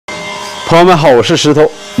朋友们好，我是石头。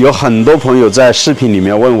有很多朋友在视频里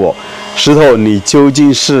面问我，石头你究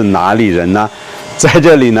竟是哪里人呢？在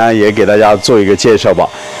这里呢，也给大家做一个介绍吧。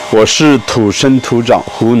我是土生土长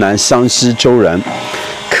湖南湘西州人。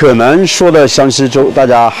可能说的湘西州大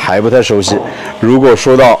家还不太熟悉，如果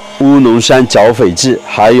说到乌龙山剿匪记，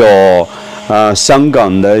还有香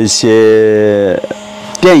港的一些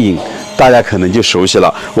电影，大家可能就熟悉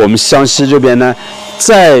了。我们湘西这边呢，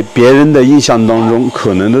在别人的印象当中，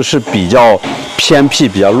可能都是比较偏僻、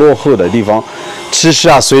比较落后的地方。其实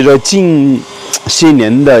啊，随着近些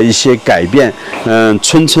年的一些改变，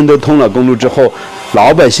村村都通了公路之后，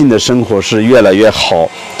老百姓的生活是越来越好，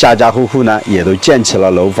家家户户呢也都建起了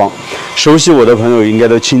楼房。熟悉我的朋友应该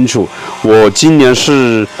都清楚，我今年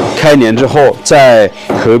是开年之后在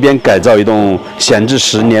河边改造一栋闲置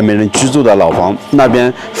10年没人居住的老房，那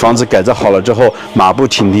边房子改造好了之后，马不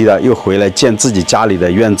停蹄的又回来建自己家里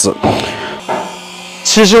的院子。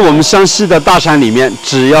其实我们湘西的大山里面，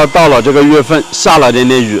只要到了这个月份，下了点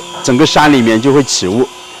点雨，整个山里面就会起雾。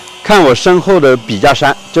看我身后的笔架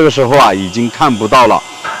山，这个时候啊已经看不到了。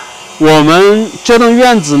我们这栋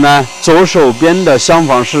院子呢，左手边的厢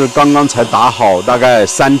房是刚刚才打好，大概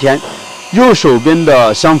3天；右手边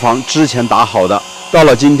的厢房之前打好的，到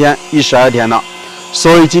了今天12天了。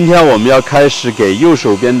所以今天我们要开始给右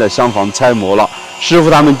手边的厢房拆模了。师傅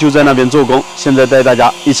他们就在那边做工，现在带大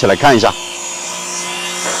家一起来看一下。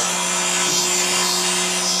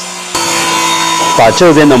把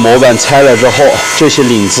这边的模板拆了之后，这些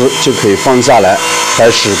领子就可以放下来，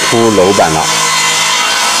开始铺楼板了。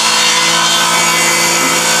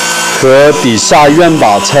和底下院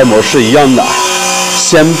把拆模是一样的，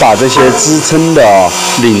先把这些支撑的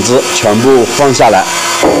领子全部放下来，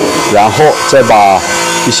然后再把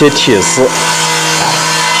一些铁丝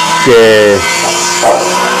给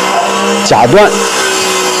夹断，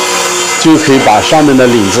就可以把上面的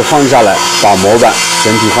领子放下来，把模板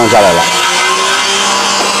整体放下来了。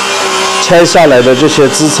拆下来的这些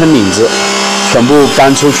支撑领子全部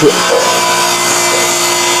搬出去，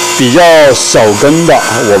比较小根的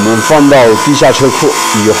我们放到地下车库，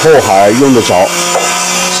以后还用得着。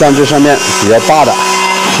像这上面比较大的，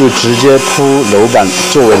就直接铺楼板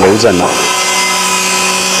作为楼枕了。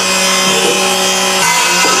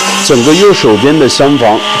整个右手边的厢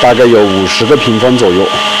房大概有50个平方左右，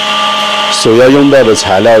所要用到的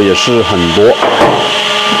材料也是很多，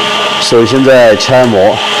所以现在拆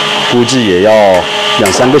模估计也要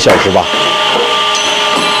2-3个小时吧。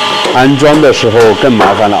安装的时候更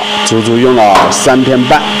麻烦了，足足用了3天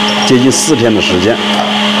半，接近4天的时间。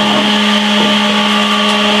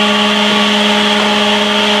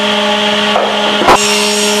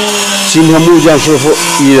今天木匠师傅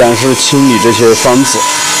依然是清理这些方子，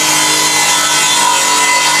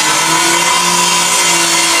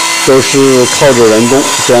都是靠着人工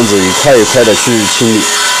这样子一块一块的去清理。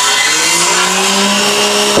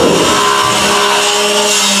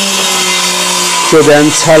这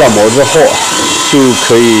边拆了模之后，就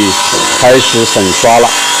可以开始粉刷了。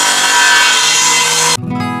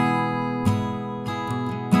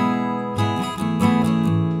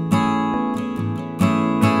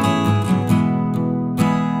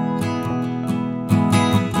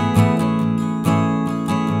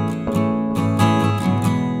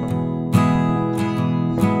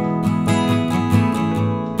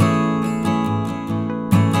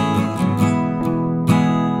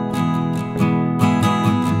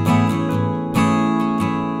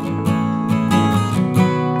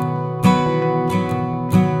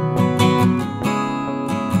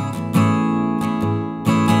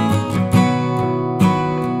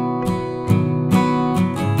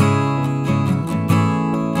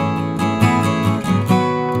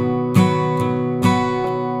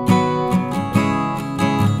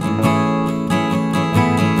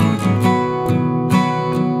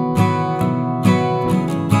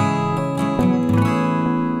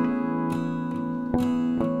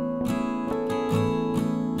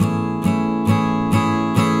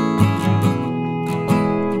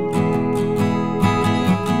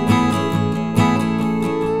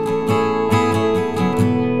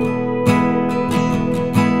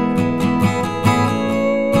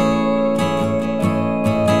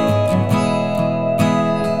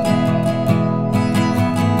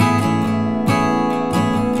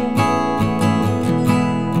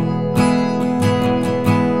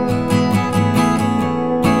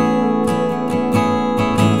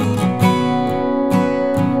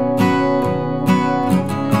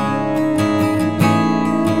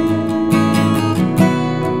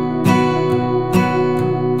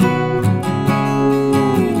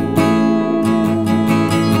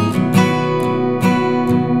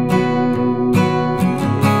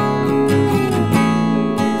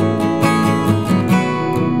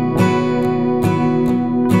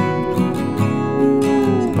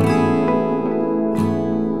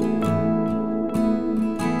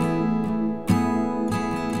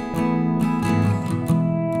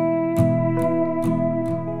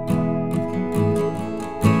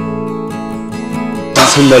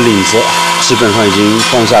撑的领子基本上已经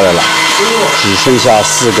放下来了，只剩下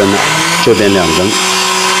4根了，这边2根，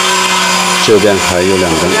这边还有2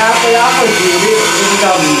根。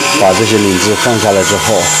把这些领子放下来之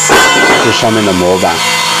后，这上面的模板，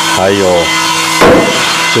还有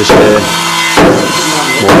这些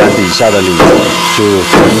模板底下的领子就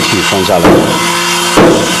整体放下来了。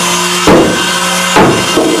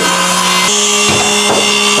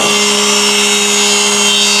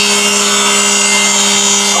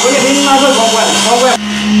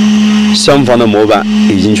厢房的模板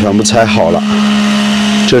已经全部拆好了，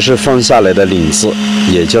这是放下来的领子，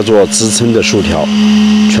也叫做支撑的竖条，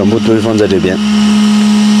全部堆放在这边。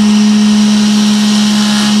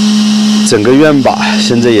整个院坝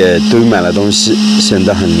现在也堆满了东西，显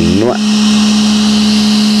得很凌乱。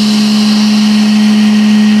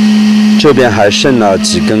这边还剩了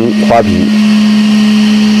几根花瓶，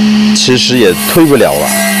其实也退不了了，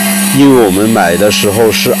因为我们买的时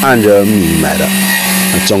候是按着米买的，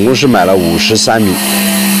总共是买了53米，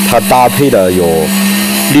它搭配的有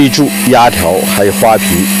立柱、压条，还有花瓶，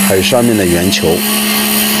还有上面的圆球，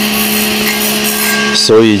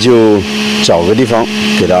所以就找个地方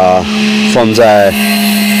给它放在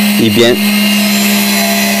一边。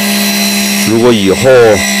如果以后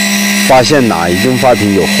发现哪一根花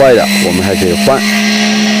瓶有坏的，我们还可以换。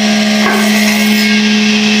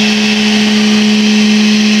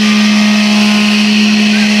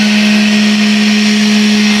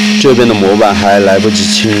这边的模板还来不及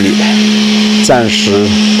清理，暂时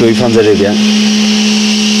堆放在这边。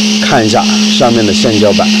看一下上面的橡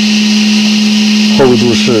胶板，厚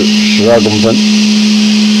度是12公分，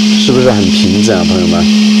是不是很平整啊，朋友们？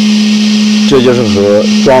这就是和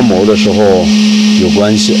装模的时候有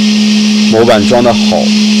关系。模板装得好，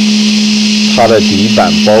它的底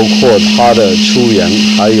板包括它的出檐，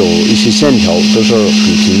还有一些线条都是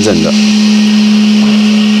很平整的。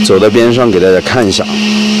走到边上给大家看一下。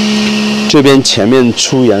这边前面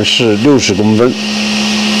出檐是60公分，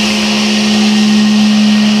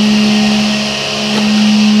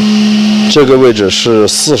这个位置是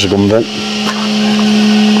40公分，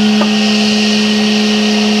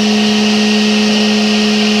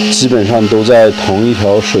基本上都在同一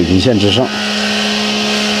条水平线之上。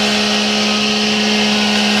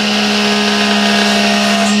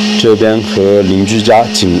这边和邻居家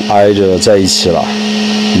紧挨着在一起了。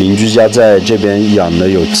邻居家在这边养的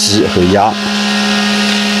有鸡和鸭，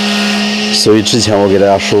所以之前我给大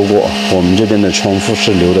家说过，我们这边的窗户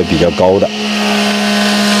是留的比较高的。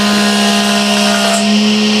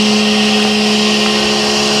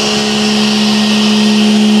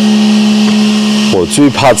我最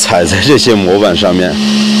怕踩在这些模板上面，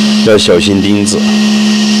要小心钉子。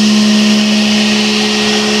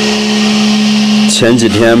前几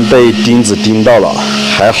天被钉子钉到了，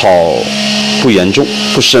还好不严重，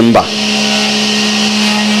不深吧。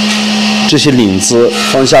这些领子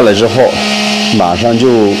放下来之后，马上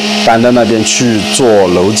就搬到那边去做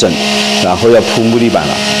楼枕，然后要铺木地板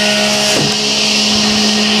了。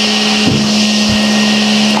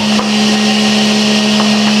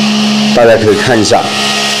大家可以看一下，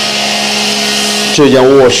这间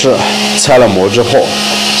卧室拆了模之后，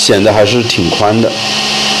显得还是挺宽的，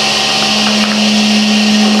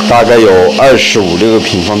大概有25、6个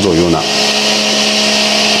平方左右呢。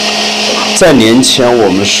在年前我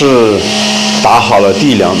们是打好了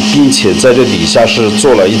地梁，并且在这底下是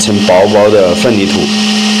做了一层薄薄的粪泥土，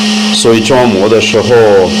所以装模的时候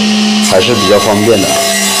还是比较方便的。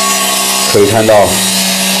可以看到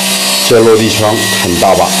这落地窗很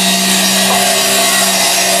大把，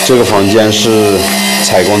这个房间是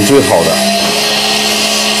采光最好的。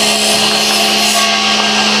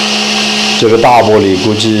这个大玻璃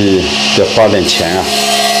估计得花点钱啊。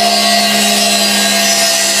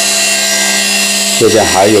这边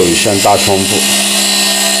还有一扇大窗户。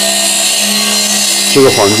这个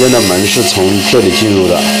房间的门是从这里进入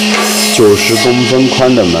的，90公分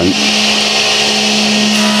宽的门。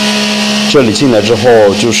这里进来之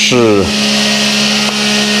后就是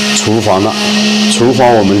厨房了。厨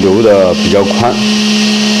房我们留的比较宽，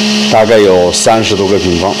大概有30多个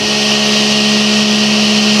平方。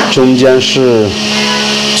中间是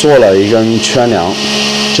做了一根圈梁，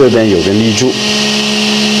这边有根立柱。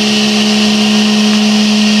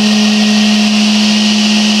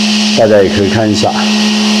大家也可以看一下，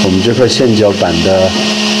我们这块橡胶板的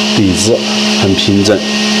底子很平整，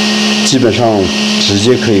基本上直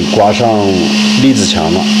接可以刮上栗子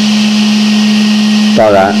墙了。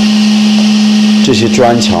当然，这些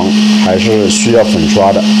砖墙还是需要粉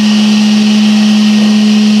刷的。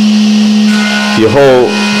以后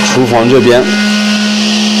厨房这边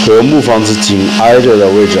和木房子紧挨着的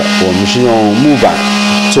位置，我们是用木板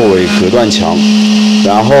作为隔断墙，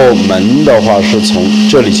然后门的话是从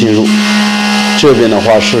这里进入，这边的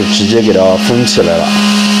话是直接给它封起来了。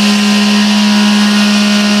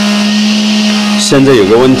现在有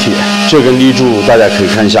个问题，这根立柱大家可以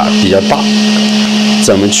看一下比较大，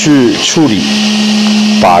怎么去处理？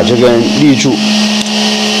把这根立柱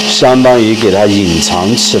相当于给它隐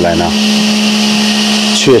藏起来呢？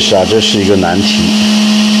确实啊，这是一个难题。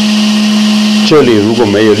这里如果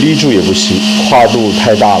没有立柱也不行，跨度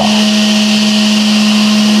太大了，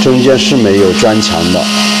中间是没有砖墙的，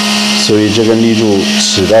所以这根立柱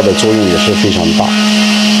起到的作用也是非常大，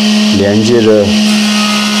连接着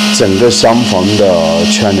整个厢房的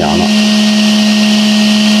圈梁了。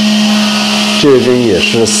这边也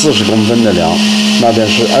是40公分的梁，那边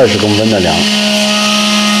是20公分的梁。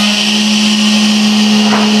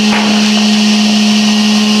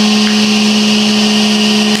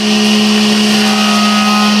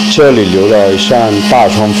这里留了一扇大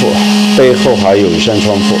窗户，背后还有一扇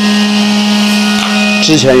窗户。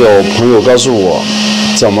之前有朋友告诉我，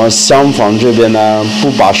怎么厢房这边呢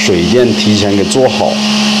不把水电提前给做好？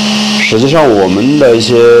实际上我们的一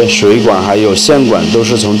些水管还有线管都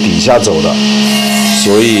是从底下走的，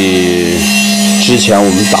所以之前我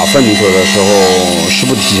们打混凝土的时候是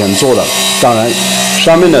不提前做的。当然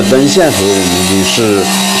上面的灯线和我们已经是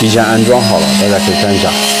提前安装好了，大家可以看一下，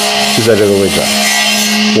就在这个位置。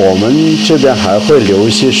我们这边还会留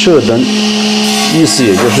一些射灯，意思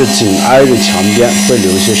也就是紧挨着墙边会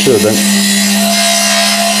留一些射灯。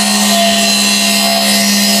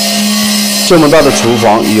这么大的厨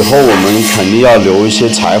房，以后我们肯定要留一些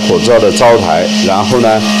柴火灶的灶台，然后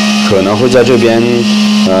呢，可能会在这边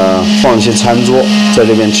放一些餐桌，在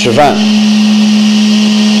这边吃饭。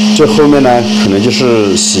这后面呢，可能就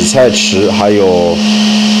是洗菜池，还有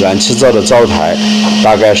燃气灶的灶台，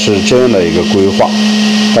大概是这样的一个规划。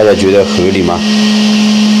大家觉得合理吗？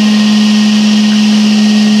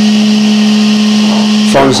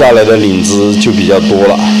放下来的领子就比较多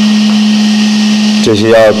了。这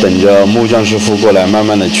些要等着木匠师傅过来慢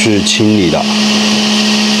慢的去清理的。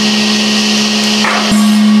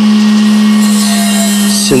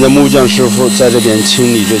现在木匠师傅在这边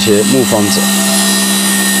清理这些木方子。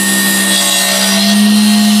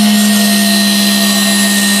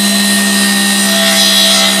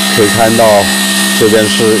可以看到这边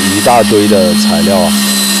是一大堆的材料啊，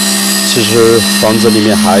其实房子里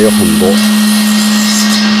面还有很多。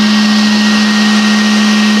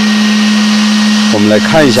我们来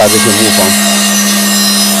看一下这些木方。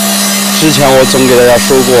之前我总给大家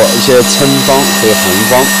说过，一些撑方和横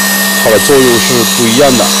方，它的作用是不一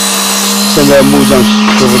样的。现在木匠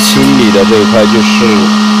师傅清理的这一块就是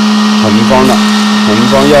横方了，横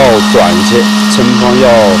方要短一些，撑方要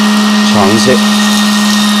长一些，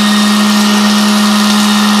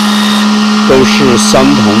都是相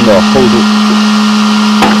同的厚度。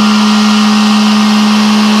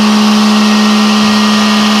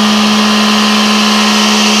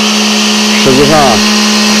实际上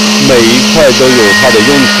每一块都有它的用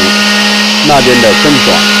途，那边的更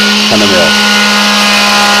短，看到没有？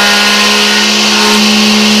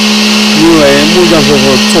因为木匠师傅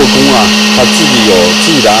做工啊，他自己有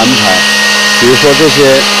自己的安排。比如说这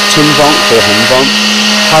些撑方和横方，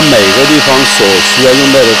它每个地方所需要用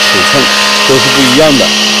到的尺寸都是不一样的。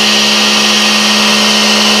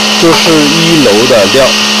这是1楼的料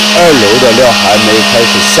，2楼的料还没开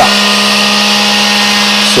始下。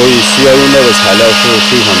所以需要用到的材料是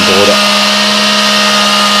非常多的。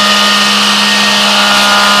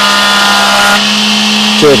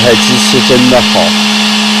这台机器真的好，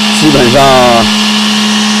基本上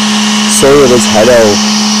所有的材料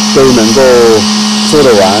都能够做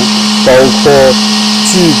得完，包括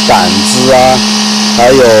锯板子啊，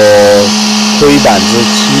还有推板子、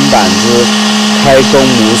清板子、开工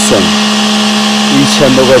磨损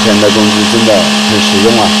，1000多块钱的工具真的很实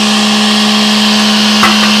用啊。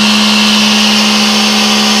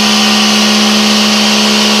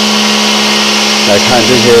来看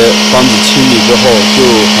这些方子清理之后就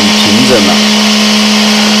很平整了。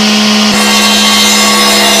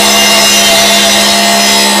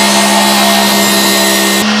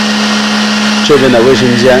这边的卫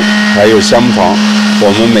生间还有厢房，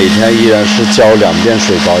我们每天依然是浇2遍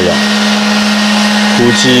水保养，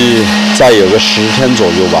估计再有个10天左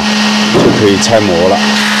右吧，就可以拆模了。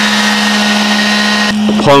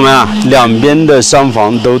朋友们啊，两边的厢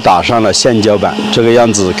房都打上了橡胶板，这个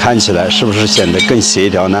样子看起来是不是显得更协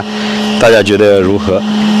调呢？大家觉得如何？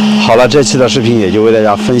好了，这期的视频也就为大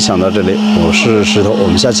家分享到这里，我是石头，我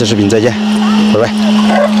们下期视频再见，拜拜。